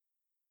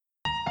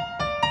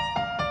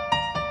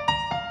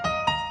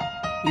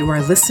You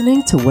are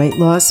listening to Weight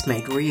Loss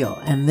Made Real,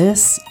 and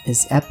this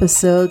is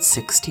episode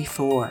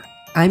 64.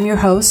 I'm your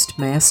host,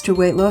 Master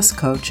Weight Loss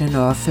Coach and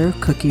author,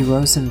 Cookie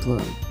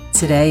Rosenblum.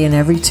 Today and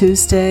every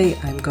Tuesday,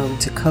 I'm going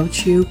to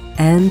coach you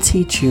and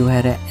teach you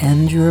how to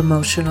end your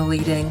emotional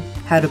eating,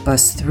 how to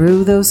bust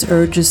through those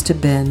urges to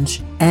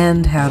binge,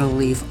 and how to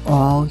leave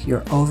all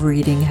your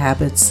overeating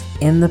habits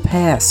in the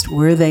past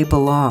where they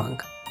belong.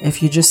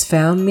 If you just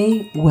found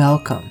me,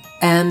 welcome.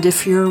 And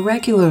if you're a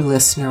regular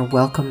listener,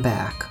 welcome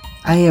back.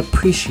 I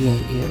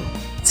appreciate you.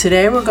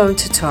 Today we're going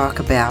to talk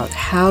about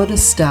how to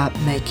stop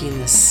making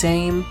the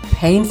same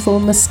painful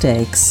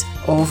mistakes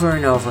over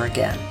and over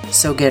again.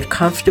 So get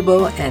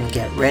comfortable and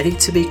get ready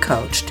to be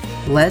coached.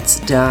 Let's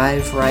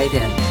dive right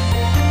in.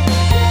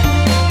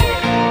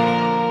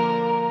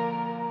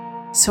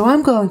 So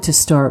I'm going to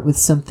start with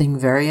something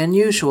very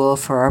unusual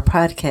for our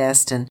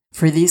podcast, and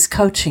for these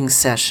coaching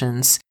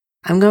sessions,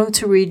 I'm going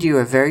to read you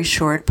a very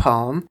short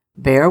poem.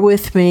 Bear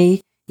with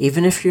me,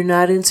 even if you're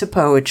not into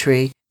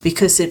poetry,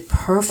 because it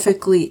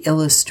perfectly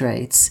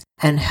illustrates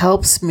and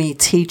helps me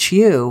teach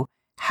you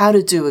how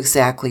to do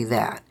exactly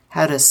that,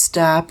 how to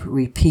stop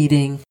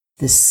repeating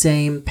the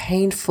same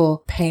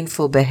painful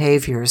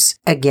behaviors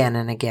again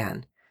and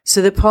again.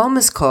 So the poem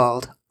is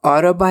called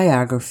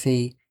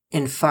Autobiography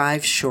in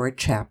 5 Short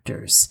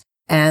Chapters,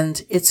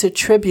 and it's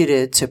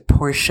attributed to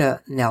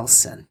Portia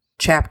Nelson.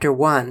 Chapter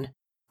 1,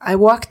 I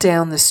walk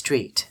down the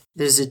street.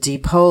 There's a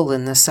deep hole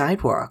in the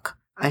sidewalk.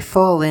 I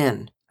fall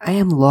in. I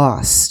am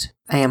lost.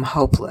 I am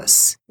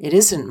hopeless. It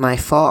isn't my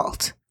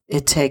fault.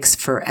 It takes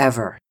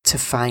forever to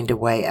find a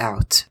way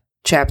out.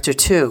 Chapter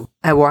 2.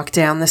 I walk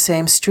down the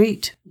same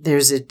street.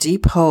 There's a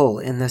deep hole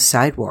in the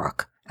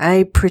sidewalk.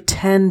 I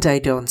pretend I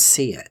don't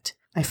see it.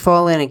 I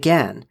fall in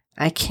again.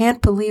 I can't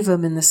believe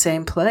I'm in the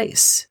same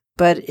place.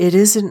 But it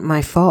isn't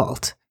my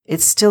fault.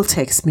 It still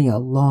takes me a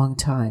long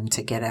time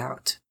to get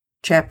out.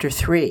 Chapter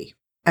 3.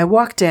 I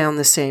walk down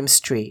the same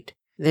street.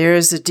 There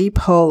is a deep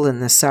hole in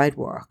the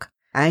sidewalk.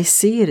 I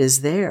see it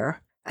is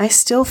there. I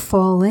still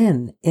fall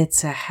in.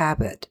 It's a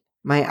habit.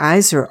 My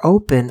eyes are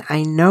open.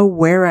 I know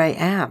where I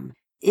am.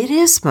 It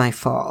is my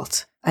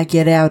fault. I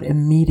get out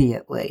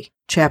immediately.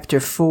 Chapter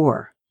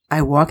 4.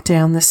 I walk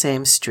down the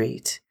same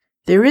street.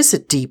 There is a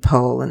deep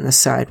hole in the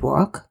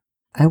sidewalk.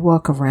 I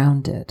walk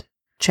around it.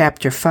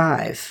 Chapter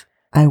 5.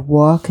 I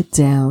walk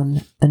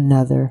down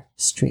another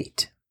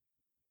street.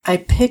 I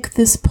pick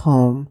this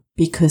poem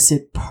because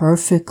it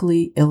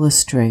perfectly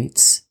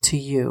illustrates to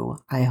you,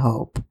 I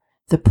hope,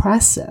 the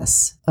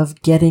process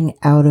of getting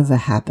out of a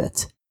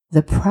habit,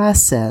 the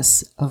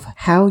process of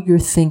how your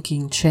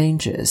thinking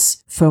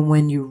changes from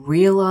when you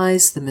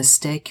realize the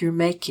mistake you're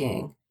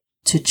making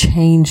to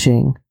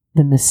changing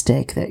the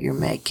mistake that you're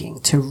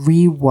making, to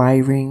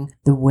rewiring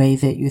the way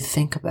that you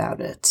think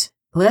about it.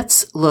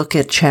 Let's look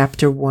at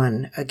chapter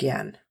 1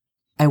 again.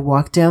 I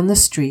walk down the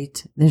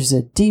street. There's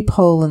a deep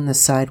hole in the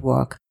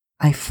sidewalk.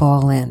 I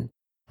fall in.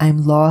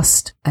 I'm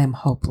lost. I'm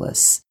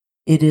hopeless.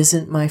 It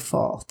isn't my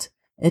fault.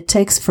 It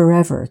takes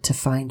forever to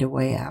find a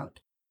way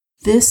out.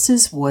 This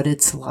is what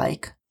it's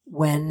like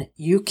when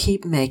you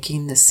keep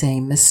making the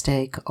same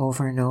mistake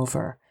over and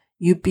over.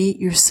 You beat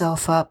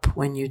yourself up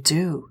when you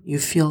do. You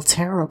feel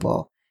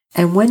terrible.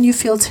 And when you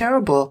feel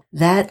terrible,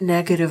 that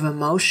negative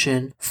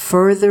emotion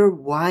further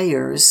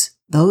wires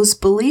those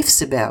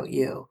beliefs about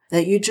you,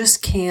 that you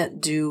just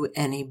can't do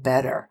any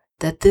better,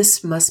 that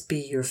this must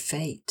be your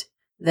fate,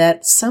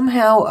 that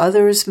somehow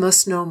others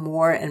must know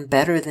more and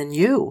better than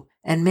you.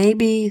 And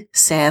maybe,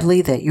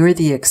 sadly, that you're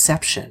the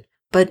exception.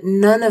 But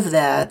none of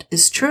that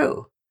is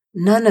true.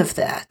 None of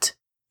that.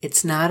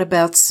 It's not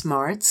about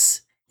smarts.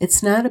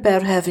 It's not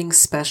about having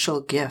special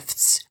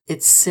gifts.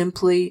 It's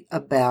simply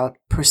about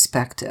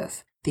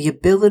perspective. The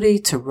ability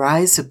to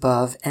rise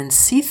above and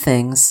see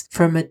things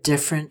from a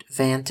different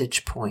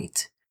vantage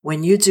point.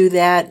 When you do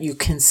that, you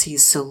can see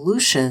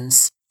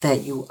solutions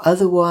that you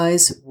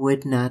otherwise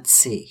would not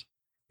see.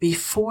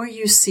 Before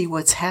you see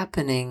what's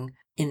happening,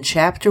 in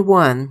chapter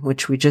 1,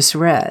 which we just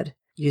read,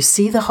 you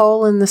see the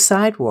hole in the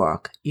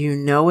sidewalk. You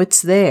know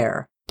it's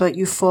there, but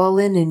you fall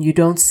in and you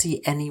don't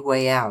see any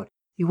way out.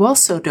 You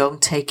also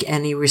don't take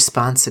any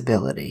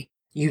responsibility.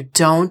 You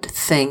don't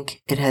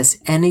think it has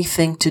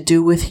anything to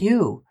do with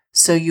you,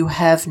 so you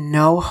have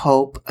no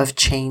hope of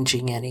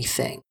changing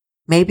anything.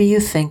 Maybe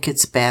you think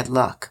it's bad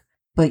luck,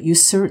 but you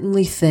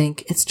certainly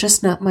think it's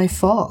just not my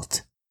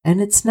fault.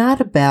 And it's not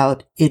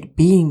about it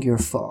being your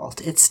fault.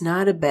 It's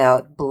not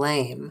about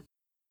blame.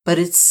 But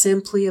it's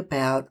simply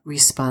about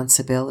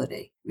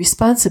responsibility.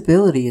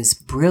 Responsibility is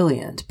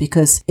brilliant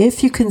because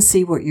if you can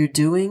see what you're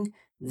doing,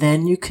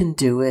 then you can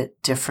do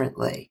it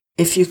differently.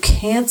 If you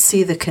can't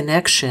see the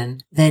connection,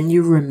 then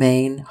you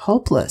remain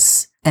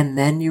hopeless and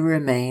then you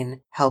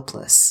remain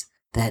helpless.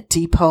 That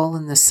deep hole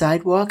in the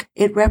sidewalk,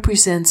 it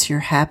represents your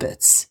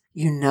habits.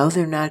 You know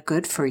they're not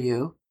good for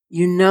you.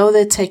 You know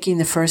that taking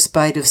the first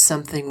bite of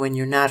something when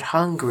you're not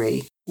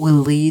hungry will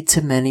lead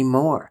to many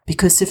more.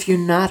 Because if you're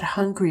not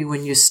hungry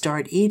when you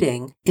start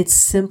eating, it's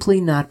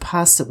simply not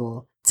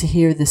possible to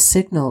hear the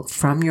signal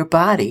from your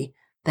body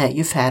that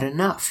you've had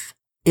enough.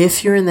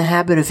 If you're in the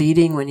habit of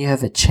eating when you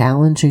have a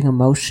challenging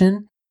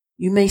emotion,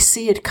 you may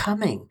see it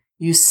coming.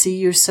 You see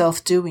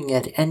yourself doing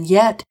it, and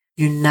yet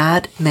you're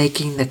not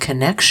making the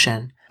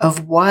connection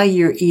of why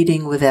you're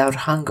eating without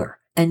hunger,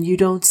 and you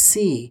don't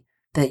see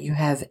that you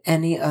have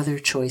any other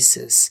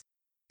choices.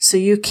 So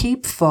you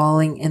keep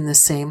falling in the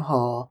same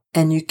hole,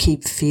 and you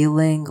keep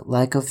feeling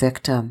like a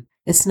victim.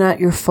 It's not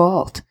your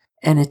fault,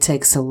 and it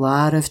takes a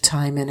lot of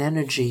time and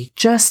energy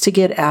just to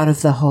get out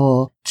of the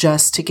hole,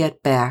 just to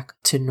get back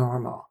to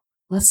normal.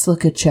 Let's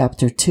look at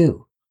chapter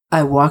 2.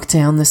 I walk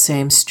down the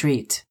same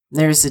street.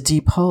 There's a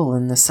deep hole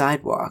in the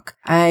sidewalk.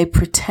 I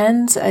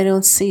pretend I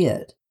don't see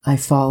it. I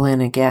fall in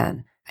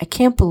again. I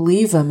can't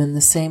believe I'm in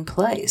the same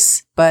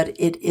place, but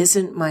it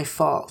isn't my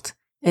fault.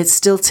 It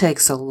still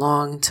takes a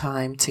long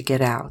time to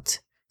get out.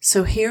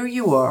 So here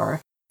you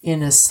are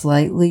in a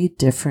slightly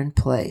different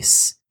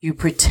place. You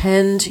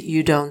pretend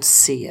you don't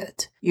see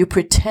it. You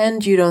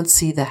pretend you don't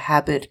see the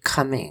habit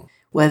coming,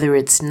 whether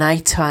it's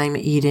nighttime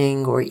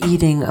eating or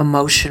eating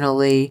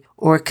emotionally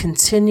or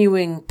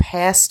continuing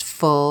past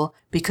full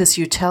because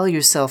you tell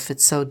yourself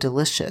it's so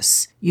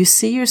delicious. You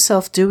see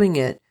yourself doing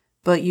it,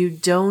 but you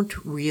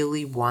don't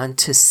really want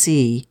to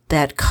see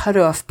that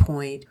cutoff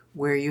point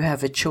where you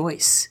have a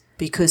choice,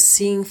 because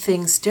seeing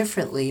things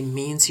differently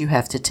means you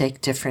have to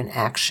take different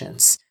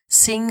actions.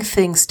 Seeing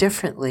things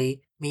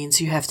differently means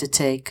you have to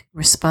take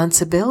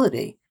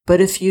responsibility. But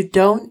if you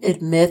don't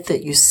admit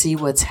that you see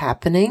what's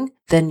happening,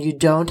 then you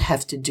don't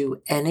have to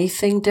do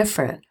anything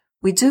different.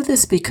 We do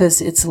this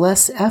because it's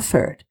less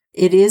effort.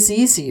 It is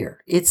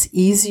easier. It's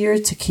easier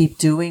to keep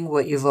doing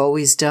what you've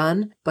always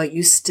done, but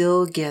you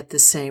still get the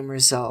same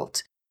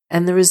result.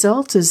 And the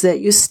result is that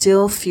you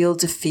still feel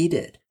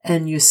defeated,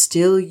 and you're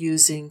still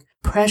using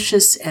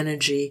precious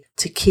energy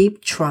to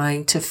keep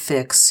trying to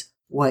fix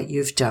what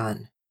you've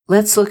done.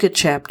 Let's look at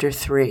chapter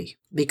 3,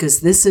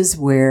 because this is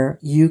where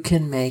you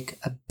can make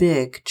a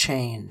big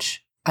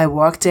change. I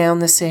walk down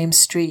the same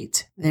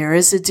street. There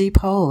is a deep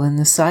hole in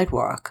the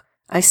sidewalk.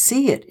 I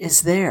see it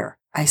is there.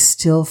 I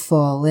still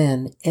fall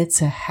in.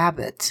 It's a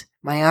habit.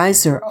 My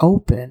eyes are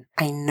open.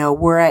 I know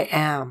where I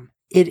am.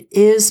 It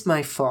is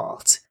my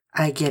fault.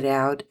 I get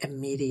out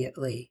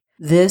immediately.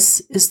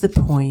 This is the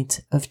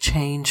point of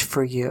change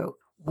for you.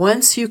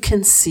 Once you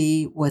can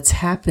see what's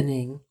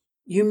happening,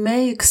 you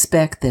may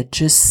expect that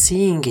just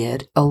seeing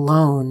it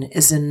alone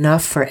is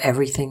enough for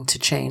everything to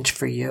change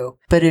for you,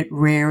 but it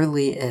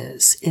rarely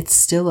is. It's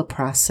still a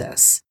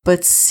process.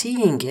 But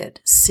seeing it,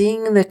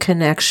 seeing the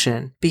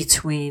connection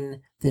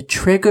between the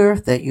trigger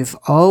that you've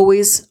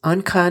always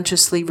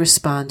unconsciously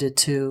responded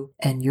to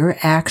and your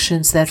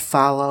actions that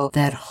follow,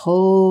 that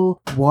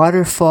whole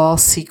waterfall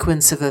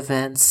sequence of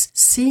events,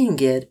 seeing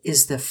it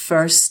is the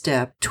first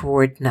step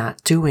toward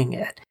not doing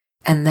it.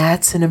 And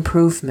that's an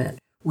improvement.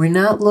 We're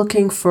not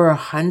looking for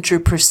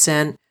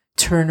 100%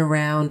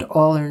 turnaround,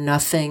 all or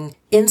nothing,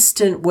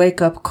 instant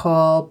wake-up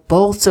call,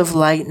 bolt of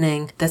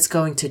lightning that's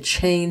going to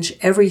change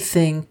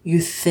everything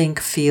you think,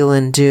 feel,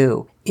 and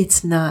do.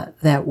 It's not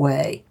that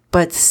way.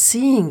 But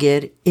seeing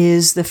it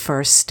is the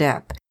first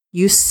step.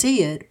 You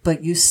see it,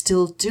 but you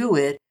still do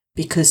it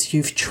because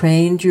you've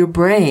trained your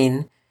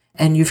brain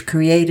and you've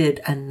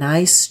created a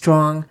nice,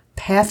 strong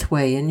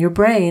pathway in your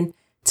brain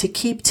to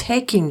keep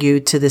taking you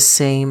to the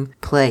same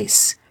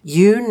place.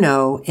 You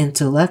know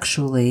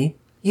intellectually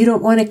you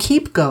don't want to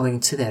keep going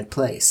to that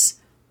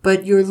place,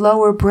 but your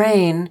lower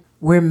brain,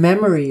 where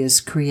memory is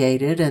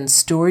created and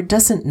stored,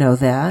 doesn't know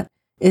that.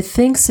 It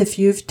thinks if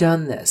you've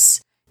done this,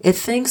 it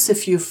thinks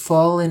if you've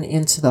fallen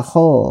into the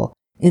hole,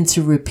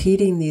 into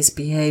repeating these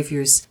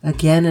behaviors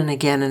again and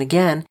again and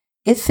again,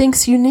 it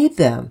thinks you need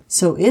them.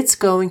 So it's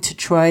going to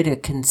try to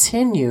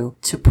continue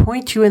to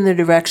point you in the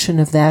direction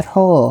of that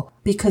hole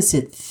because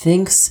it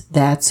thinks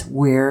that's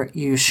where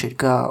you should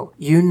go.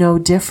 You know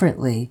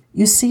differently.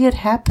 You see it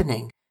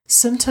happening.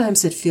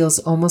 Sometimes it feels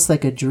almost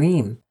like a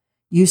dream.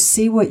 You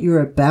see what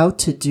you're about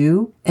to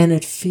do, and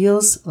it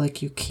feels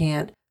like you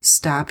can't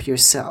stop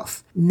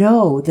yourself.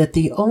 Know that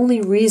the only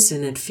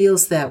reason it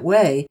feels that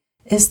way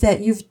is that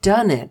you've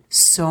done it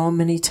so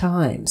many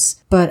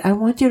times. But I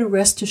want you to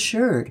rest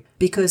assured,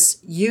 because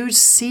you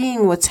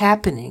seeing what's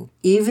happening,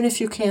 even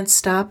if you can't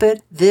stop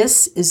it,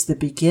 this is the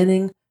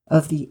beginning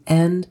of the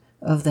end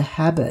of the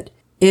habit.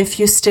 If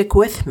you stick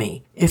with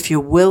me, if you're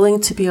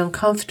willing to be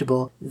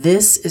uncomfortable,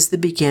 this is the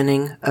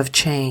beginning of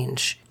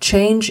change.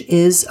 Change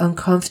is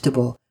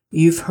uncomfortable.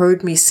 You've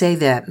heard me say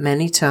that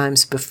many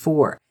times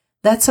before.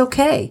 That's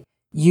okay.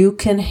 You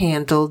can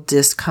handle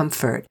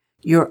discomfort.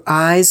 Your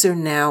eyes are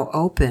now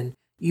open.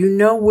 You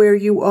know where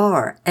you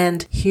are.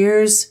 And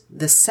here's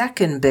the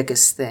second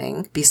biggest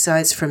thing,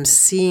 besides from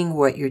seeing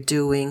what you're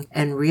doing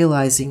and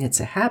realizing it's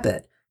a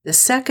habit. The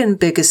second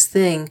biggest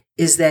thing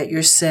is that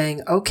you're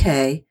saying,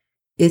 okay,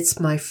 it's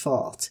my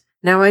fault.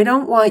 Now, I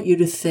don't want you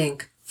to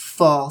think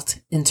fault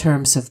in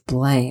terms of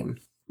blame.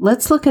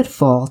 Let's look at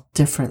fault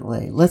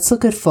differently. Let's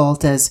look at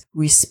fault as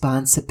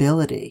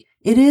responsibility.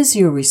 It is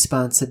your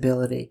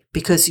responsibility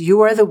because you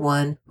are the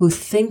one who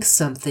thinks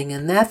something,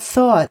 and that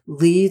thought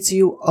leads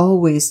you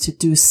always to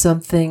do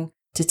something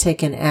to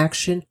take an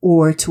action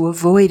or to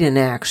avoid an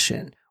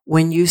action.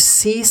 When you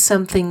see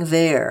something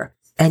there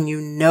and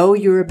you know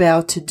you're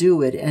about to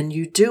do it and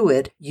you do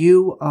it,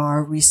 you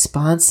are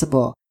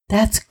responsible.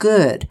 That's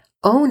good.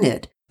 Own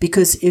it,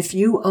 because if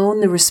you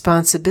own the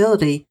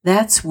responsibility,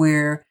 that's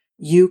where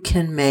you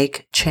can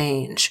make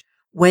change.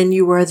 When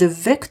you are the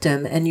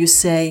victim and you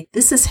say,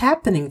 this is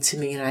happening to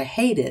me and I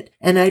hate it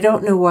and I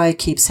don't know why it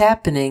keeps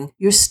happening,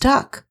 you're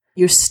stuck.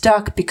 You're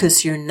stuck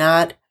because you're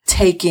not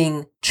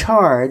taking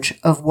charge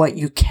of what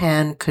you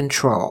can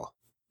control.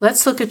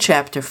 Let's look at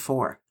chapter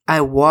 4.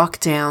 I walk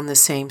down the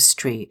same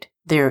street.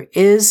 There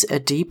is a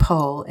deep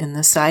hole in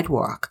the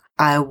sidewalk.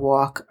 I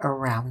walk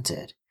around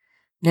it.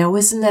 Now,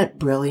 isn't that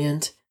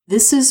brilliant?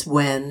 This is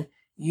when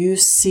you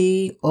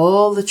see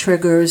all the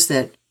triggers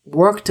that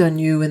worked on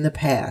you in the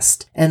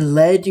past and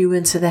led you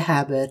into the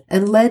habit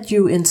and led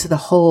you into the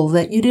hole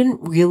that you didn't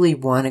really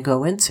want to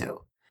go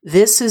into.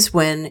 This is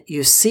when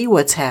you see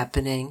what's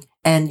happening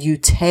and you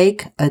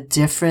take a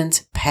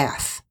different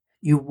path.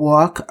 You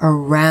walk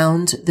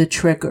around the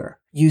trigger.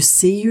 You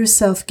see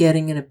yourself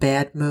getting in a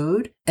bad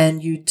mood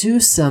and you do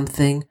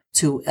something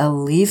to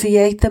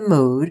alleviate the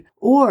mood,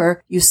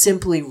 or you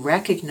simply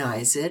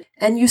recognize it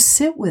and you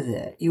sit with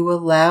it. You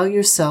allow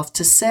yourself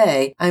to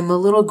say, I'm a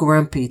little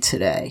grumpy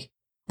today.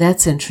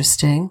 That's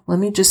interesting. Let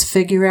me just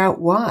figure out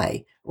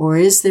why. Or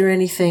is there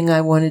anything I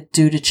want to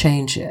do to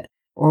change it?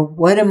 Or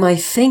what am I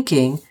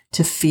thinking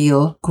to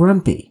feel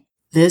grumpy?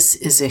 This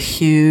is a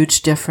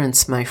huge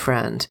difference, my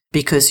friend,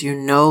 because you're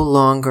no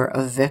longer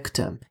a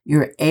victim.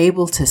 You're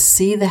able to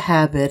see the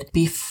habit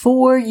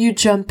before you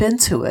jump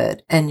into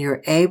it, and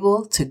you're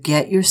able to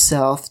get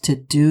yourself to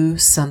do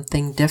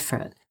something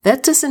different.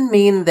 That doesn't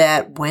mean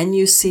that when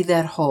you see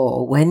that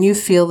hole, when you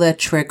feel that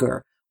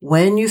trigger,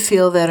 when you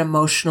feel that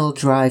emotional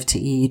drive to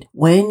eat,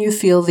 when you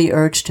feel the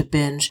urge to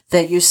binge,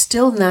 that you're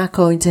still not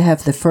going to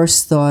have the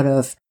first thought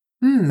of,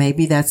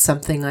 maybe that's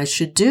something I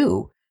should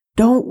do.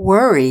 Don't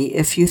worry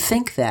if you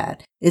think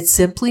that. It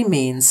simply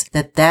means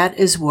that that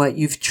is what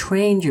you've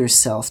trained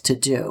yourself to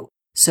do.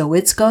 So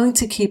it's going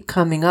to keep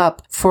coming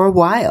up for a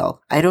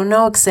while. I don't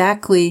know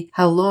exactly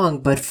how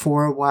long, but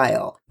for a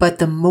while. But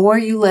the more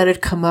you let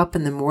it come up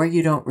and the more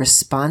you don't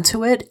respond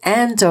to it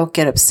and don't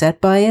get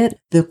upset by it,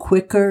 the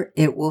quicker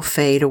it will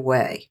fade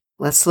away.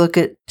 Let's look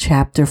at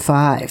chapter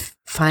 5.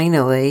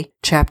 Finally,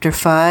 chapter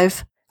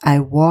 5,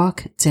 I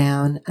walk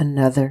down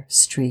another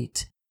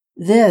street.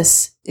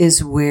 This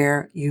is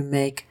where you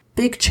make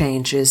big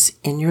changes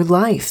in your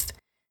life.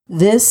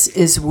 This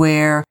is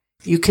where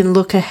you can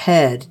look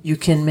ahead, you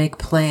can make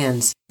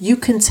plans, you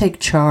can take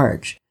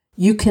charge,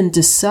 you can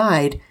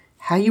decide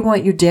how you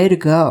want your day to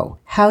go,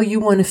 how you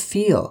want to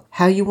feel,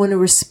 how you want to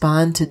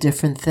respond to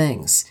different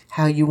things,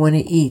 how you want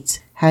to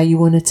eat, how you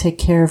want to take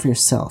care of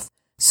yourself.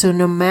 So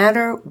no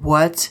matter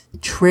what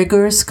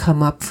triggers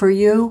come up for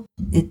you,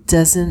 it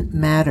doesn't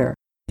matter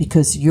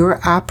because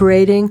you're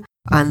operating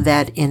on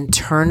that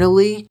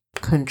internally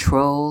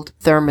controlled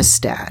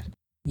thermostat.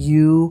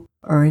 You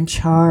are in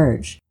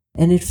charge,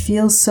 and it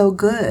feels so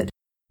good.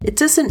 It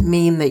doesn't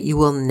mean that you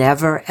will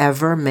never,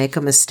 ever make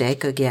a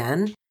mistake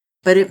again,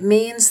 but it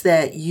means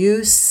that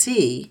you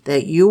see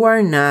that you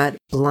are not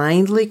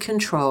blindly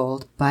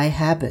controlled by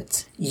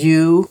habits.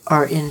 You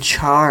are in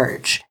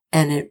charge,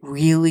 and it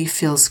really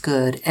feels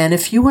good. And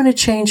if you want to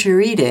change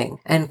your eating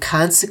and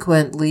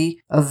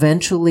consequently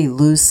eventually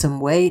lose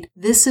some weight,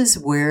 this is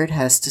where it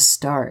has to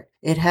start.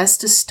 It has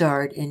to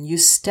start in you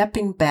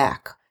stepping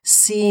back,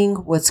 seeing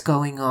what's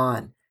going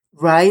on,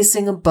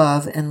 rising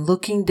above and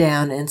looking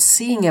down and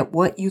seeing at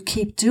what you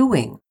keep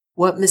doing,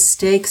 what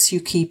mistakes you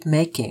keep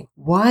making,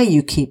 why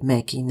you keep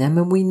making them.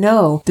 And we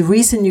know the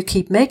reason you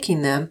keep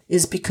making them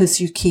is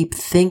because you keep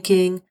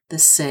thinking the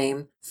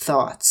same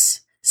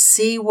thoughts.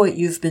 See what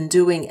you've been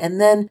doing and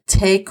then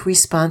take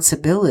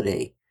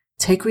responsibility.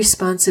 Take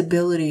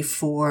responsibility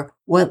for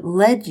what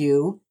led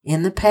you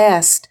in the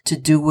past to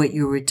do what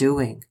you were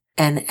doing.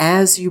 And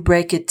as you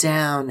break it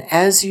down,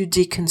 as you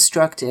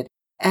deconstruct it,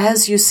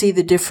 as you see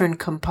the different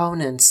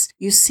components,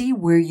 you see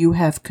where you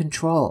have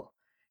control.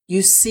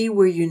 You see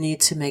where you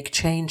need to make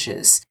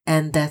changes,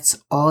 and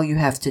that's all you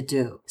have to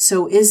do.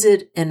 So is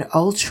it an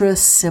ultra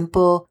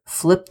simple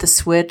flip the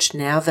switch,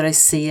 now that I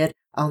see it,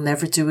 I'll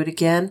never do it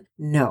again?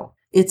 No,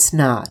 it's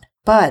not.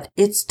 But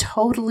it's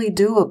totally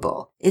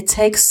doable. It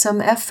takes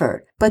some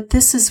effort, but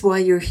this is why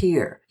you're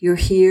here. You're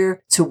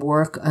here to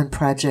work on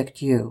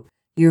Project You.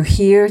 You're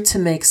here to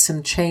make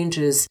some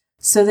changes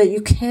so that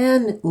you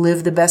can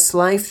live the best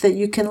life that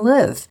you can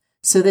live,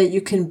 so that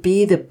you can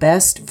be the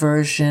best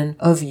version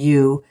of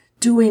you,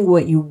 doing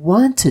what you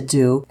want to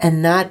do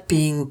and not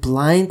being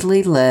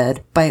blindly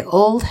led by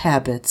old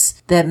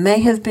habits that may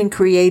have been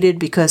created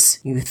because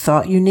you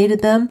thought you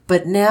needed them,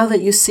 but now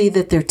that you see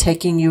that they're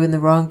taking you in the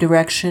wrong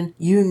direction,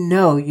 you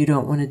know you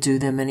don't want to do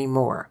them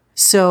anymore.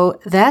 So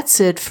that's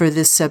it for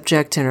this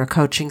subject in our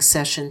coaching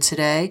session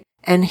today.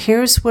 And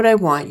here's what I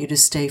want you to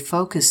stay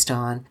focused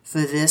on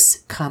for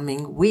this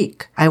coming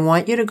week. I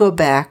want you to go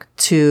back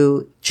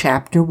to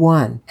chapter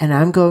 1, and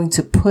I'm going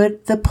to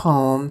put the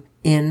poem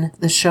in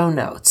the show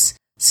notes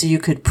so you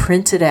could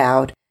print it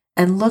out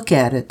and look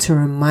at it to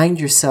remind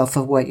yourself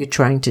of what you're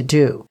trying to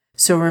do.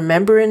 So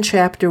remember in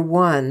chapter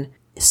 1,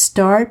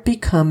 start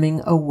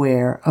becoming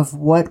aware of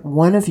what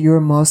one of your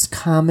most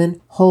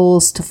common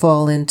holes to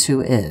fall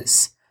into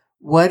is.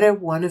 What are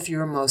one of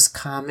your most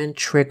common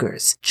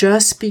triggers?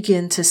 Just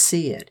begin to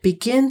see it.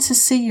 Begin to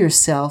see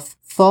yourself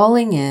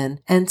falling in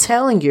and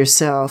telling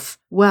yourself,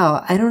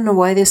 well, I don't know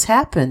why this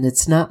happened.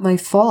 It's not my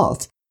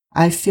fault.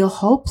 I feel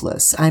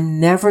hopeless. I'm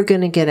never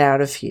going to get out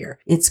of here.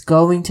 It's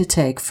going to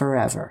take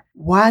forever.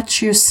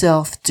 Watch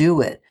yourself do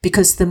it,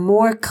 because the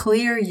more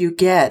clear you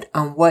get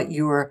on what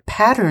your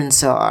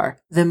patterns are,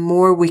 the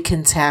more we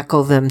can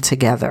tackle them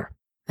together.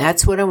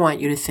 That's what I want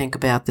you to think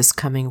about this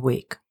coming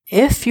week.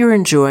 If you're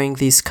enjoying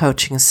these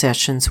coaching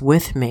sessions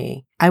with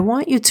me, I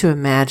want you to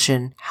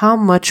imagine how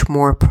much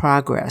more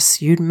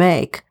progress you'd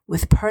make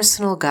with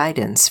personal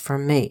guidance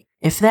from me.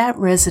 If that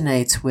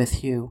resonates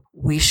with you,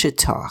 we should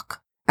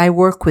talk. I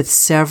work with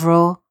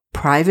several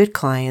private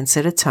clients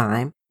at a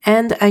time,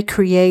 and I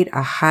create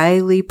a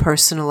highly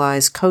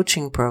personalized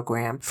coaching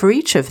program for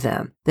each of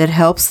them that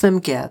helps them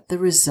get the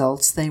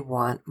results they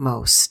want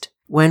most.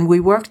 When we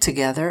work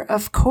together,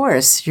 of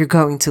course, you're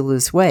going to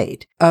lose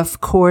weight.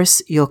 Of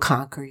course, you'll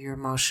conquer your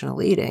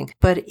emotional eating.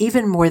 But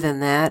even more than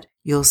that,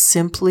 you'll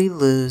simply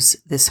lose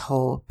this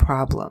whole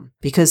problem,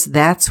 because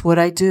that's what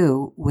I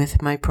do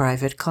with my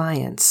private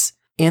clients.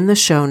 In the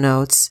show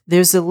notes,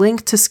 there's a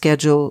link to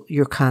schedule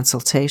your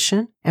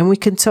consultation, and we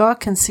can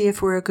talk and see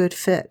if we're a good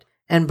fit.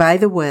 And by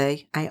the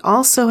way, I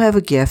also have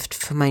a gift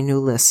for my new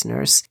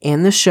listeners.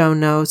 In the show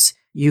notes,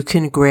 you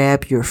can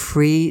grab your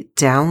free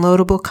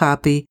downloadable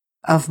copy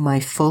of my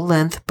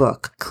full-length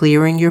book,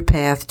 Clearing Your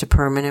Path to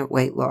Permanent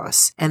Weight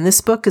Loss. And this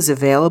book is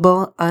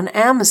available on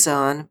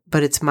Amazon,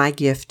 but it's my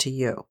gift to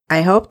you.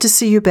 I hope to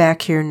see you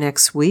back here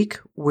next week,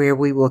 where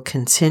we will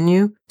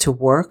continue to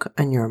work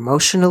on your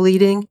emotional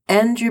eating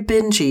and your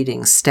binge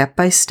eating step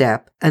by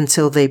step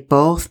until they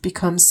both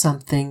become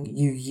something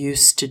you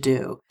used to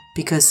do.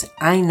 Because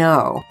I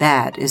know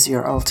that is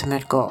your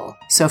ultimate goal.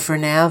 So for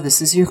now,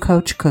 this is your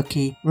Coach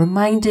Cookie,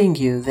 reminding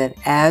you that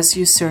as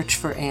you search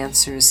for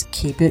answers,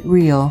 keep it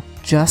real,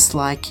 just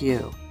like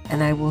you.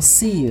 And I will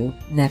see you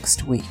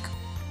next week.